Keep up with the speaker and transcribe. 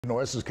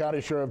Nueces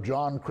County Sheriff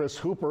Chris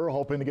Hooper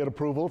hoping to get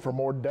approval for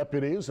more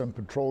deputies and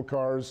patrol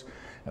cars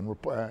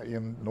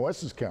in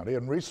Nueces County,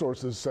 and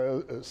resources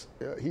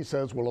he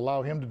says will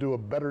allow him to do a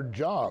better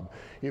job.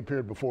 He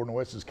appeared before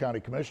Nueces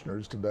County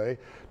Commissioners today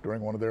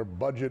during one of their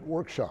budget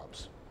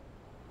workshops.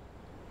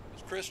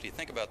 Christy,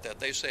 think about that.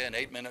 They say an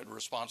 8-minute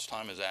response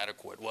time is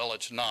adequate. Well,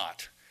 it's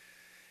not.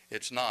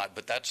 It's not,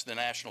 but that's the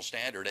national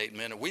standard, 8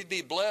 minutes. We'd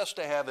be blessed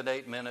to have an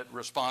 8-minute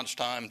response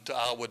time to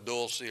Agua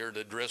Dulce or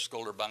to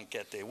Driscoll or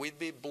Banquete. We'd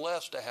be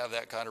blessed to have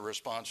that kind of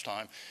response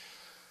time,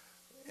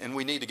 and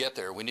we need to get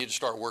there. We need to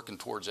start working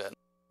towards that.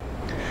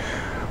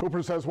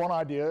 Hooper says one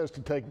idea is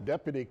to take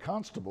deputy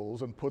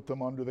constables and put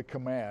them under the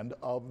command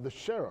of the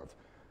sheriff.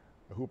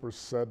 Hooper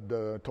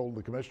told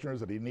the commissioners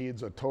that he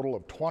needs a total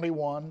of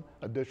 21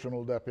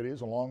 additional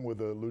deputies along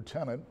with a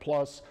lieutenant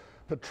plus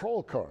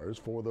patrol cars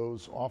for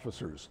those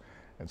officers.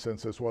 And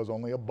since this was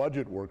only a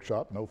budget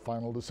workshop, no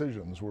final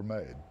decisions were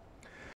made.